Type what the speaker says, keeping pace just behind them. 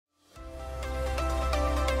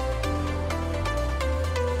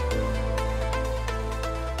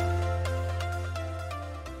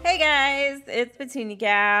guys, it's Petunia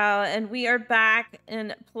Gal, and we are back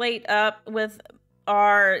in PlateUp with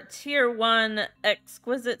our Tier 1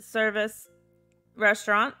 Exquisite Service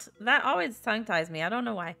restaurant. That always tongue-ties me, I don't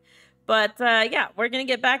know why. But yeah, we're gonna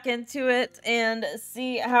get back into it and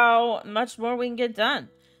see how much more we can get done.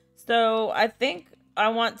 So I think I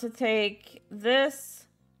want to take this.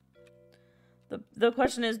 The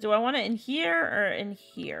question is, do I want it in here or in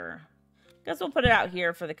here? Guess we'll put it out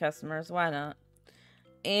here for the customers, why not?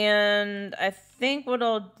 And I think what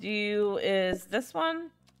I'll do is this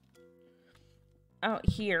one out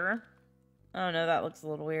here. Oh no, that looks a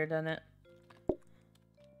little weird, doesn't it?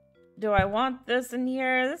 Do I want this in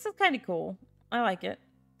here? This is kind of cool. I like it.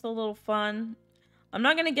 It's a little fun. I'm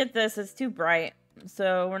not going to get this. It's too bright.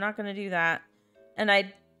 So we're not going to do that. And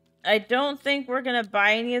I don't think we're going to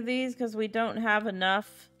buy any of these because we don't have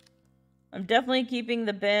enough. I'm definitely keeping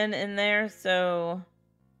the bin in there, so...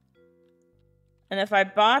 And if I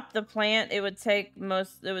bought the plant, it would take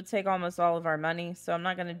almost all of our money, so I'm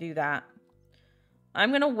not going to do that. I'm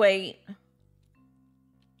going to wait. I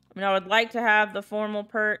mean, I would like to have the formal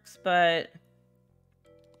perks, but...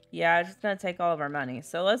 Yeah, it's just going to take all of our money,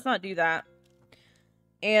 so let's not do that.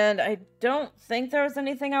 And I don't think there was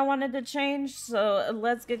anything I wanted to change, so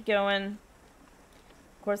let's get going.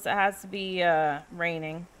 Of course, it has to be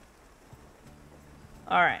raining.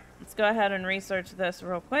 Alright, let's go ahead and research this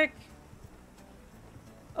real quick.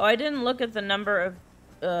 Oh, I didn't look at the number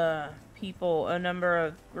of people, a number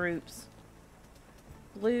of groups.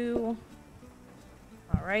 Blue.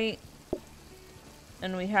 Alright.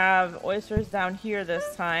 And we have oysters down here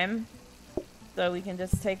this time. So we can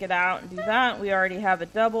just take it out and do that. We already have a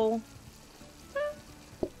double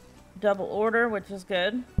order, which is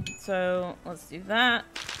good. So let's do that.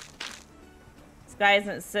 This guy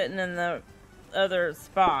isn't sitting in the other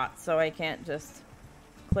spot, so I can't just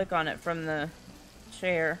click on it from the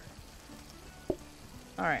chair.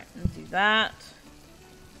 Alright, let's do that.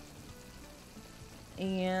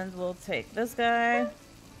 And we'll take this guy.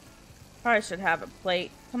 Probably should have a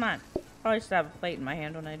plate. Come on. Probably should have a plate in my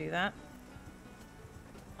hand when I do that.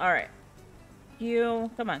 Alright. You.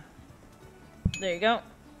 Come on. There you go.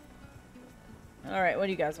 Alright, what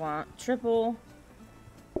do you guys want? Triple.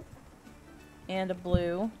 And a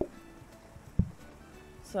blue.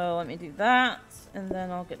 So let me do that. And then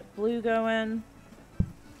I'll get a blue going.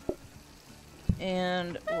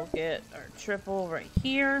 And we'll get our triple right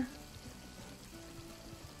here.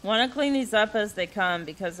 Want to clean these up as they come,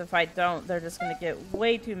 because if I don't, they're just going to get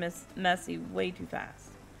way too messy way too fast.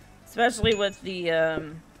 Especially with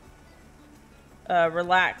the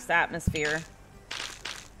relaxed atmosphere.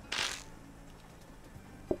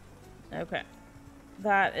 Okay.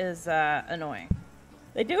 That is annoying.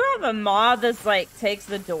 They do have a mod that's like takes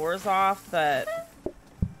the doors off, but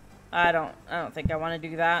I don't think I want to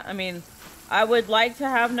do that. I mean, I would like to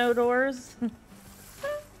have no doors,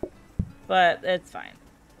 but it's fine.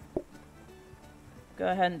 Go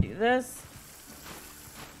ahead and do this.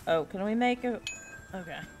 Oh, can we make a...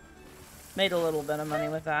 Okay. Made a little bit of money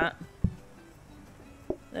with that.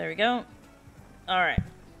 There we go. Alright.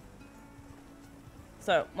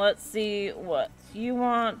 So, let's see what you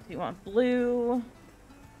want. You want blue.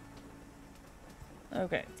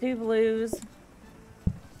 Okay, 2 blues.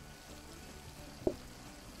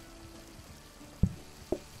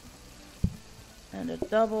 And a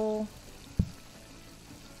double.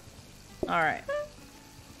 Alright.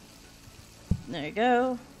 There you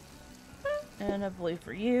go. And a blue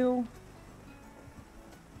for you.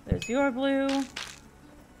 There's your blue.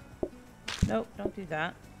 Nope, don't do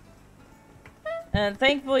that. And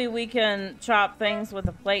thankfully we can chop things with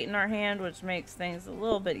a plate in our hand, which makes things a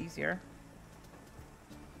little bit easier.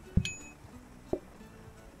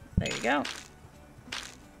 There you go.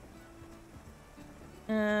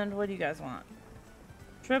 And what do you guys want?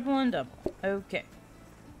 Triple and double. Okay.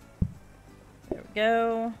 There we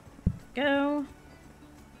go. Go.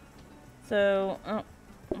 So, oh,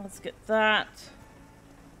 let's get that.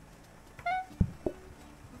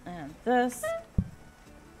 And this.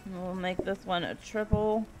 And we'll make this one a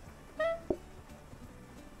triple.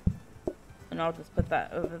 And I'll just put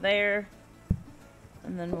that over there.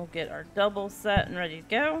 And then we'll get our double set and ready to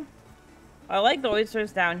go. I like the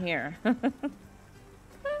oysters down here.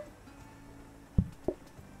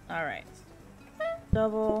 Alright.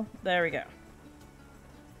 Double. There we go.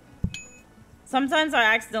 Sometimes I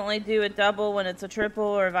accidentally do a double when it's a triple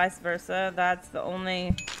or vice versa. That's the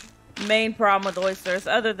only main problem with oysters,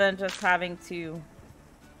 other than just having to,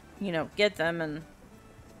 you know, get them. And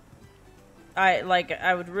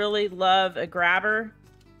I would really love a grabber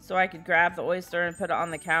so I could grab the oyster and put it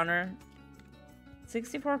on the counter.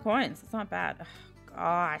 64 coins. It's not bad. Ugh,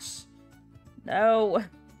 gosh. No.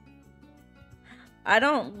 I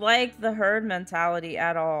don't like the herd mentality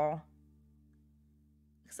at all.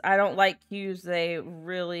 I don't like cues. They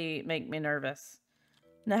really make me nervous.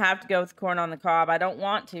 And I have to go with corn on the cob. I don't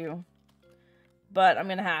want to, but I'm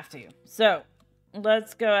going to have to. So,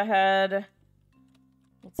 let's go ahead.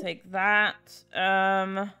 We'll take that.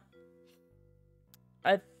 I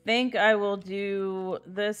think I will do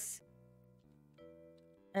this.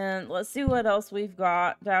 And let's see what else we've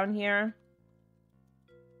got down here.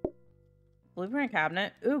 Blueprint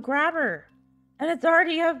cabinet. Ooh, grabber. And it's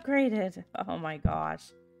already upgraded. Oh my gosh.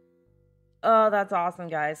 Oh, that's awesome,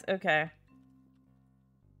 guys. Okay.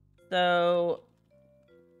 So,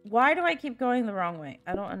 why do I keep going the wrong way?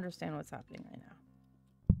 I don't understand what's happening right now.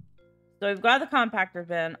 So, we've got the compactor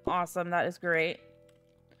bin. Awesome. That is great.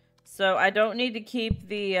 So, I don't need to keep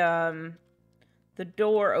the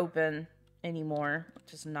door open anymore,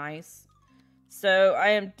 which is nice. So, I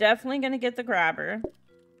am definitely going to get the grabber.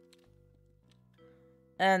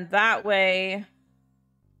 And that way,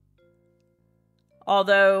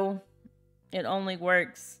 although it only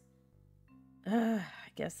works, I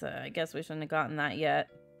guess we shouldn't have gotten that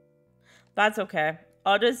yet. That's okay.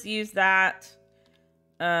 I'll just use that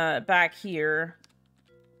back here.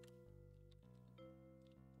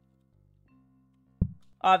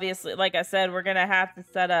 Obviously, like I said, we're gonna have to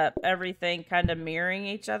set up everything kind of mirroring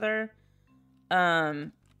each other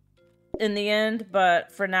in the end,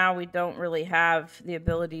 but for now we don't really have the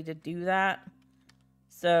ability to do that.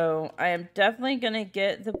 So I am definitely gonna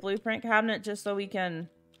get the blueprint cabinet just so we can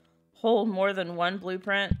hold more than one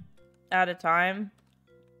blueprint at a time.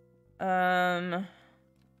 And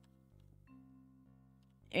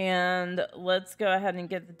let's go ahead and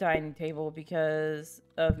get the dining table because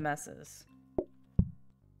of messes.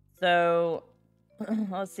 So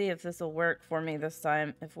let's see if this will work for me this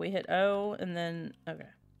time. If we hit O and then, okay.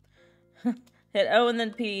 Hit O and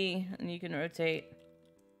then P and you can rotate.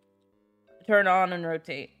 Turn on and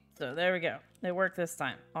rotate. So there we go. They work this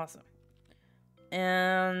time. Awesome.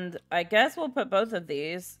 And I guess we'll put both of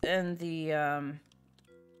these in the, oh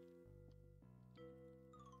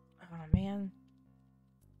man.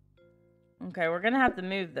 Okay, we're gonna have to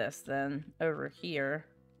move this then over here.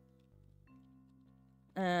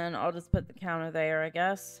 And I'll just put the counter there, I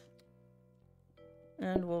guess.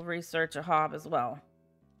 And we'll research a hob as well.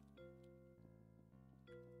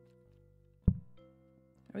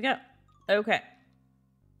 There we go. Okay.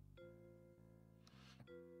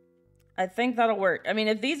 I think that'll work. I mean,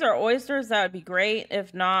 if these are oysters, that would be great.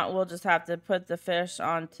 If not, we'll just have to put the fish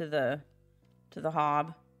onto the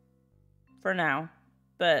hob for now.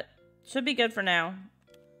 But should be good for now.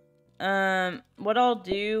 What I'll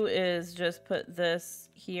do is just put this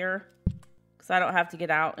here because I don't have to get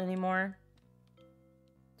out anymore.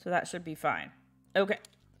 So that should be fine. Okay.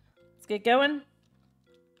 Let's get going.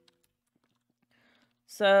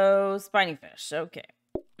 So, spiny fish. Okay.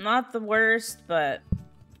 Not the worst, but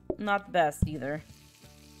not the best either.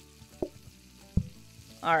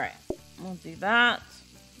 Alright. We'll do that.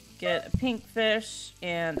 Get a pink fish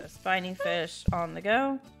and a spiny fish on the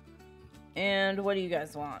go. And what do you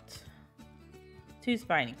guys want? 2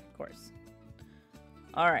 spiny, of course.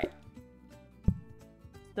 Alright.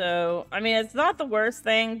 So, I mean, it's not the worst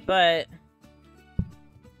thing, but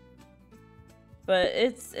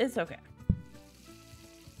it's okay.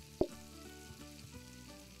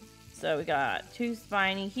 So we got 2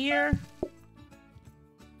 spiny here.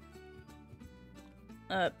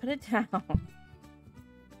 Put it down.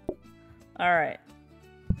 Alright.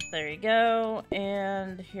 There you go.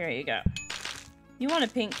 And here you go. You want a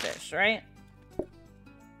pink fish, right?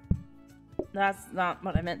 That's not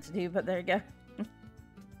what I meant to do, but there you go.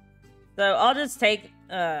 So I'll just take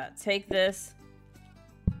this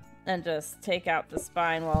and just take out the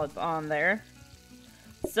spine while it's on there.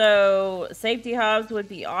 So safety hobs would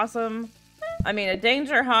be awesome. I mean, a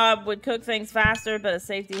danger hob would cook things faster, but a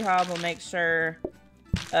safety hob will make sure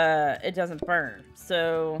it doesn't burn.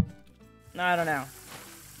 So I don't know.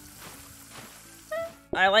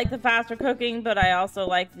 I like the faster cooking, but I also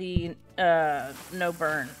like the no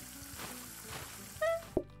burn.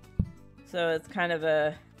 So it's kind of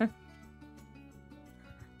a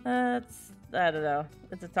I don't know.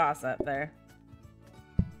 It's a toss-up there.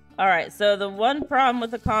 Alright, so the one problem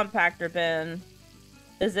with the compactor bin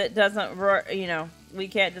is it doesn't, you know, we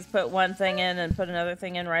can't just put one thing in and put another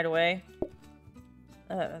thing in right away.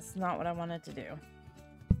 That's not what I wanted to do.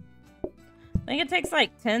 I think it takes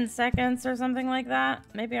like 10 seconds or something like that.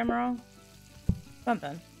 Maybe I'm wrong.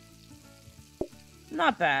 Something.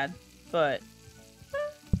 Not bad, but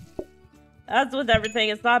as with everything,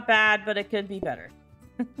 it's not bad, but it could be better.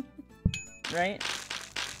 Right?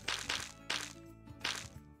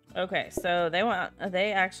 Okay, so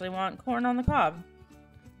they actually want corn on the cob.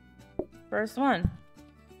 First one.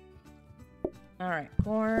 Alright,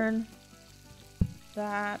 corn.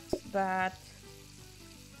 That.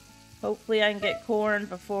 Hopefully I can get corn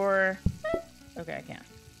before... Okay, I can't.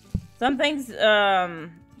 Some things,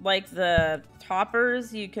 like the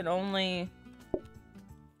toppers, you can only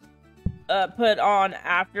put on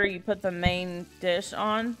after you put the main dish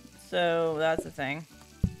on. So that's the thing.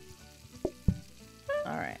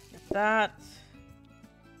 Alright, get that.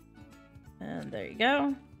 And there you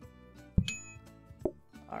go.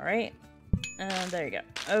 Alright. And there you go.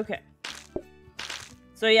 Okay.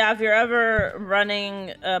 So yeah, if you're ever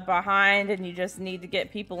running behind and you just need to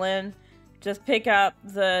get people in, just pick up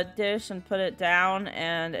the dish and put it down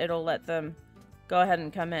and it'll let them go ahead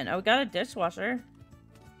and come in. Oh, we got a dishwasher.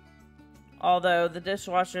 Although the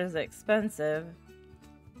dishwasher is expensive.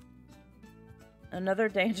 Another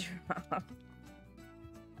danger rob.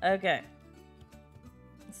 Okay.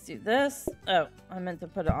 Let's do this. Oh, I meant to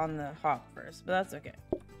put it on the hob first, but that's okay.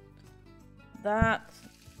 That.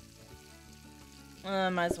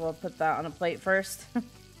 Might as well put that on a plate first.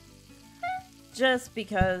 Just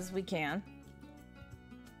because we can.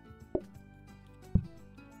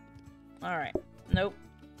 Alright. Nope.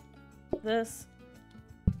 This.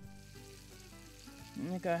 I'm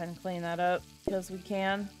gonna go ahead and clean that up because we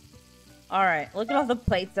can. Alright. Look at all the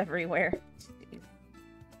plates everywhere. Jeez.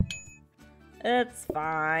 It's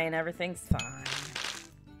fine. Everything's fine.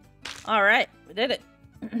 Alright. We did it.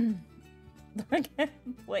 Look at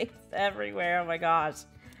plates everywhere. Oh my gosh.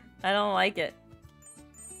 I don't like it.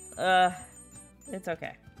 It's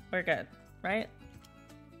okay. We're good, right?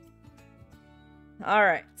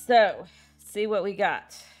 Alright, so see what we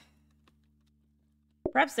got.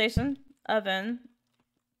 Prep station, oven.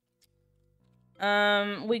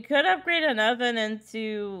 We could upgrade an oven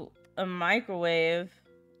into a microwave.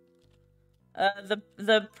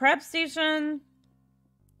 The prep station,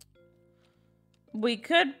 we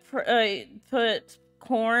could put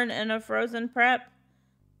corn in a frozen prep,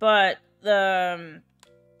 but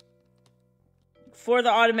for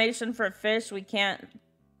the automation for fish, we can't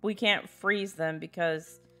freeze them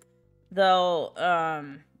because they'll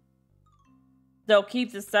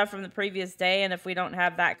keep the stuff from the previous day, and if we don't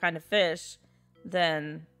have that kind of fish,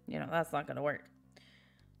 then you know that's not going to work.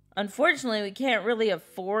 Unfortunately, we can't really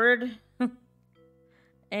afford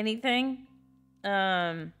anything.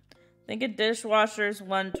 I think a dishwasher's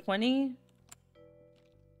 $120.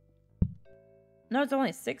 No, it's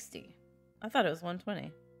only $60. I thought it was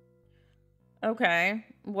 $120. Okay,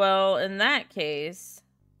 well, in that case,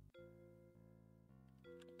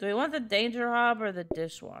 do we want the danger hob or the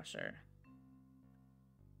dishwasher?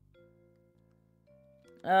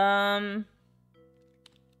 I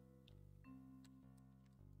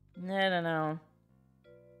don't know.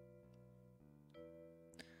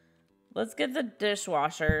 Let's get the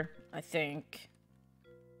dishwasher, I think.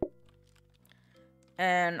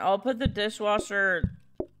 And I'll put the dishwasher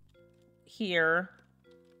here.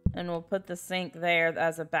 And we'll put the sink there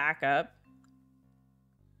as a backup.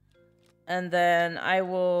 And then I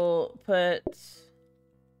will put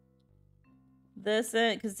this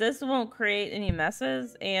in, because this won't create any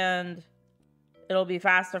messes, and it'll be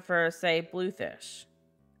faster for, say, bluefish.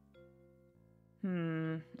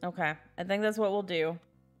 Okay. I think that's what we'll do.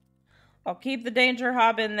 I'll keep the danger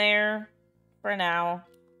hob in there for now.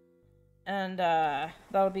 And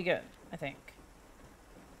that'll be good, I think.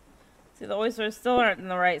 See, the oysters still aren't in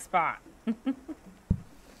the right spot.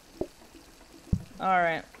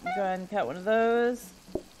 Alright, we'll go ahead and cut one of those.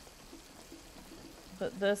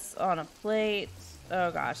 Put this on a plate.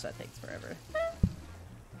 Oh gosh, that takes forever.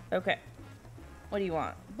 Okay. What do you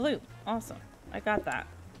want? Blue. Awesome. I got that.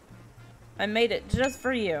 I made it just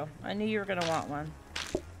for you. I knew you were going to want one.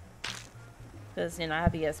 Because, you know, I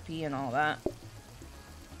have ESP and all that.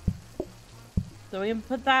 So we can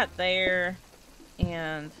put that there.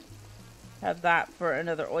 And have that for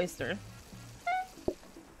another oyster.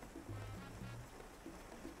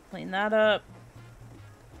 Clean that up.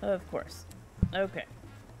 Of course. Okay.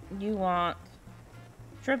 You want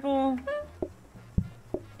triple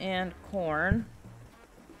and corn.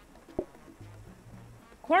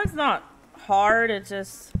 Corn's not hard, it's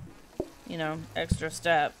just, you know, extra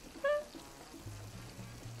step.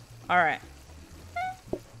 Alright.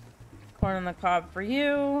 Corn on the cob for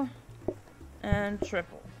you. And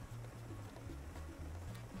triple.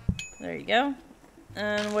 There you go.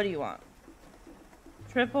 And what do you want?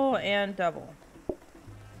 Triple and double.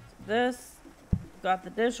 This. Got the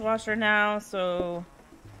dishwasher now, so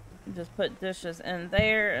just put dishes in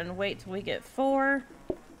there and wait till we get 4.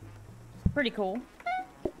 Pretty cool.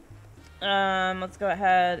 Let's go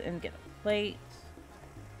ahead and get a plate.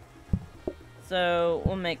 So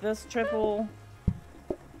we'll make this triple.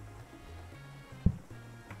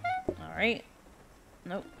 Alright.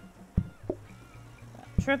 Nope.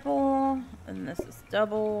 Triple. And this is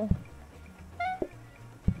double.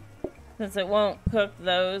 Since it won't cook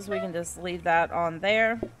those, we can just leave that on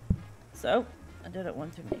there. So, I did it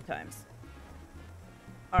one too many times.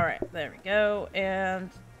 Alright, there we go.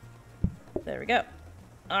 And there we go.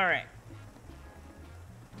 Alright.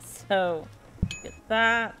 So, get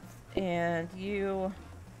that. And you...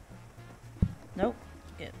 Nope.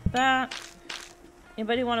 Get that.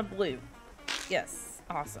 Anybody want a blue? Yes.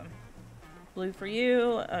 Awesome. Blue for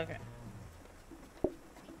you. Okay.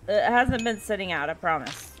 It hasn't been sitting out, I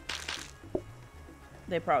promise.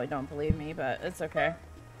 They probably don't believe me, but it's okay.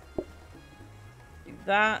 Do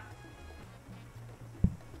that.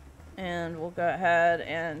 And we'll go ahead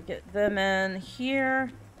and get them in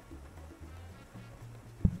here.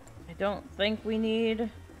 I don't think we need...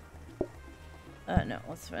 no,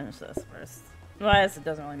 let's finish this first. Well, I guess it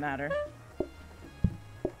doesn't really matter.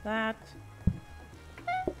 That.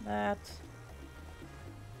 That.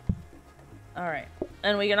 Alright.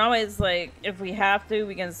 And we can always, like, if we have to,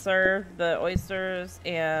 we can serve the oysters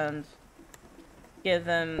and give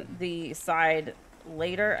them the side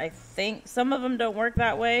later. I think some of them don't work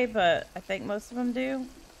that way, but I think most of them do.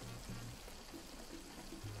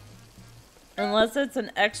 Unless it's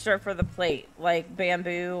an extra for the plate, like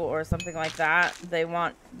bamboo or something like that. They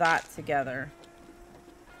want that together.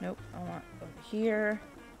 Nope, I want over here.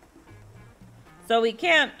 So we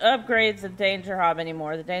can't upgrade the danger hob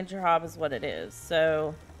anymore. The danger hob is what it is.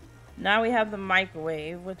 So now we have the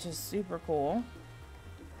microwave, which is super cool.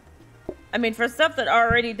 I mean, for stuff that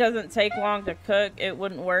already doesn't take long to cook, it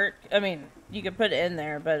wouldn't work. I mean, you could put it in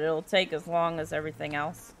there, but it'll take as long as everything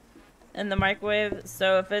else in the microwave.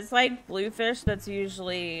 So if it's like bluefish, that's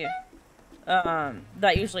usually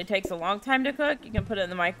that usually takes a long time to cook, you can put it in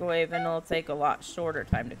the microwave and it'll take a lot shorter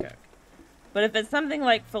time to cook. But if it's something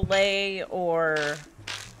like fillet or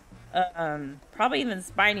probably even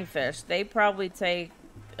spiny fish, they probably take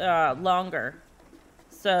longer.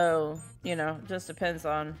 So, you know, just depends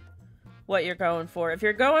on what you're going for. If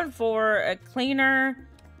you're going for a cleaner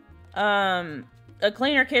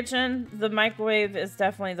kitchen, the microwave is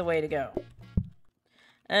definitely the way to go.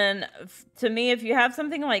 And to me, if you have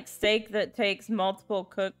something like steak that takes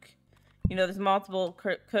multiple there's multiple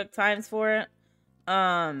cook times for it,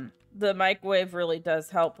 the microwave really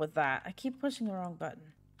does help with that. I keep pushing the wrong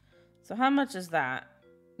button. So how much is that?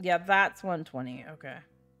 Yeah, that's 120. Okay.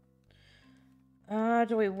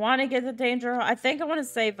 Do we want to get the danger? I think I want to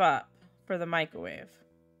save up for the microwave.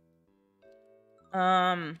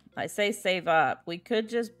 I say save up. We could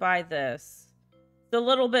just buy this. It's a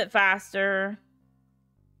little bit faster.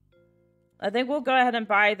 I think we'll go ahead and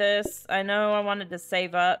buy this. I know I wanted to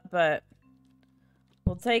save up, but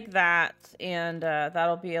we'll take that, and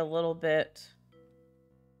that'll be a little bit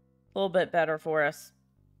better for us.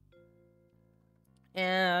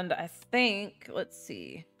 And I think, let's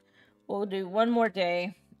see, we'll do one more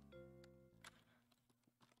day.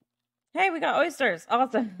 Hey, we got oysters.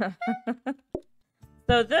 Awesome.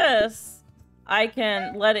 So this, I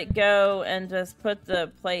can let it go and just put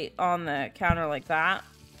the plate on the counter like that.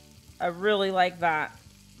 I really like that.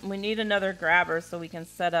 We need another grabber so we can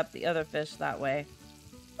set up the other fish that way.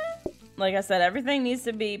 Like I said, everything needs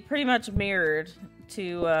to be pretty much mirrored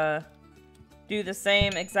to do the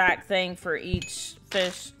same exact thing for each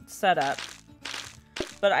fish setup.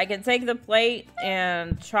 But I can take the plate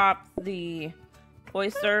and chop the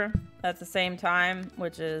oyster at the same time,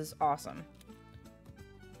 which is awesome.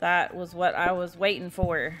 That was what I was waiting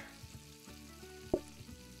for.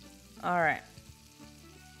 Alright.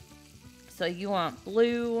 So you want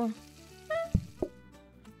blue.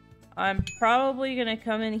 I'm probably gonna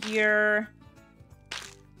come in here,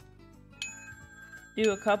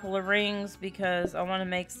 do a couple of rings because I want to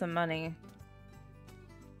make some money.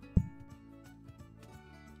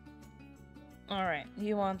 Alright,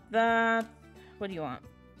 you want that? What do you want?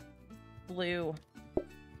 Blue.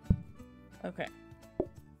 Okay.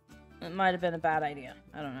 It might have been a bad idea.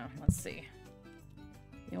 I don't know. Let's see.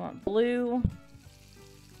 You want blue.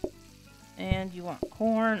 And you want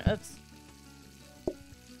corn. Oops.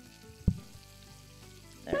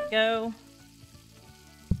 There we go.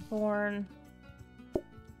 Corn.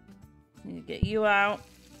 Need to get you out.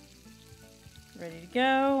 Ready to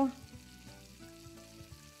go.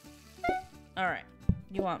 Alright.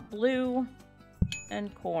 You want blue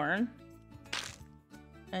and corn.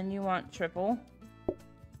 And you want triple. Let's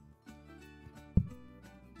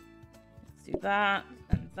do that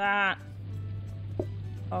and that.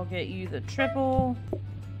 I'll get you the triple.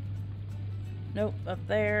 Nope, up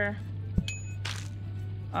there.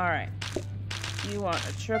 Alright. You want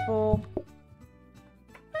a triple.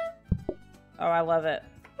 Oh, I love it.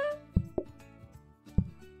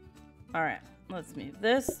 Alright, let's move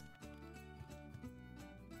this.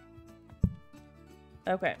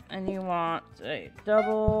 Okay, and you want a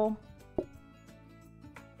double.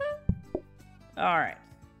 Alright.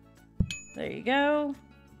 There you go.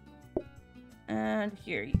 And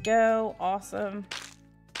here you go. Awesome.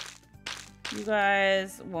 You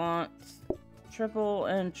guys want triple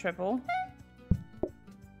and triple.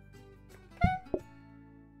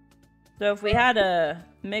 So if we had a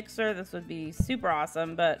mixer, this would be super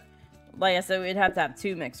awesome, but like I said, we'd have to have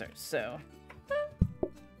 2 mixers, so.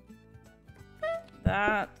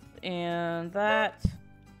 That and that.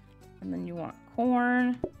 And then you want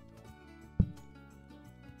corn.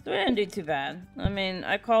 So we didn't do too bad. I mean,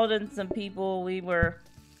 I called in some people. We were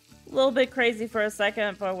a little bit crazy for a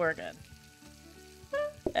second, but we're good.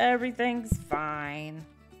 Everything's fine.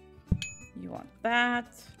 You want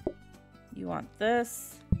that. You want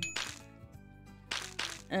this.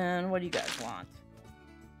 And what do you guys want?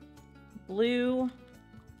 Blue.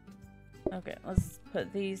 Okay, let's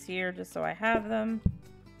put these here just so I have them.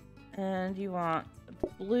 And you want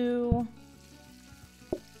blue.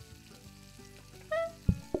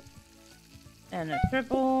 And a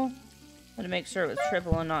triple. Had to make sure it was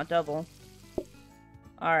triple and not double.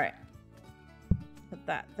 Alright. Put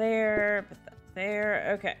that there. Put that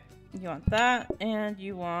there. Okay. You want that. And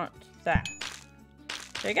you want that.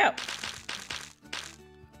 There you go.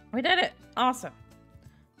 We did it. Awesome.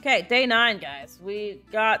 Okay, day 9, guys. We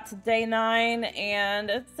got to day 9, and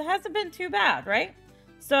it hasn't been too bad, right?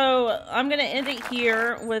 So, I'm going to end it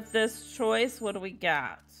here with this choice. What do we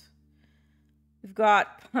got? We've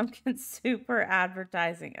got pumpkin super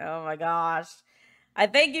advertising. Oh my gosh. I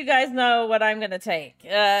think you guys know what I'm going to take.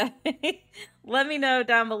 Let me know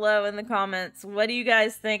down below in the comments. What do you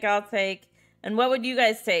guys think I'll take? And what would you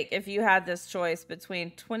guys take if you had this choice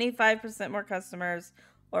between 25% more customers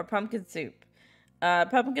or pumpkin soup?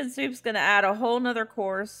 Pumpkin soup's going to add a whole nother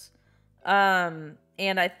course. And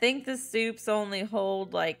I think the soups only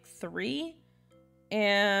hold like 3.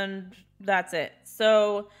 And that's it.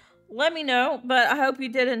 So let me know. But I hope you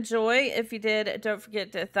did enjoy. If you did, don't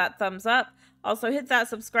forget to hit that thumbs up. Also hit that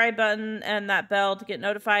subscribe button and that bell to get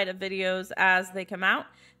notified of videos as they come out.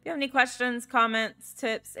 If you have any questions, comments,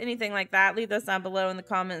 tips, anything like that, leave those down below in the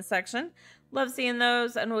comments section. Love seeing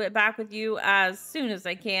those, and we'll get back with you as soon as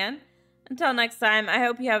I can. Until next time, I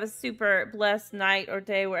hope you have a super blessed night or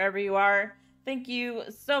day wherever you are. Thank you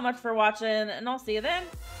so much for watching, and I'll see you then.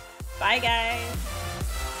 Bye, guys.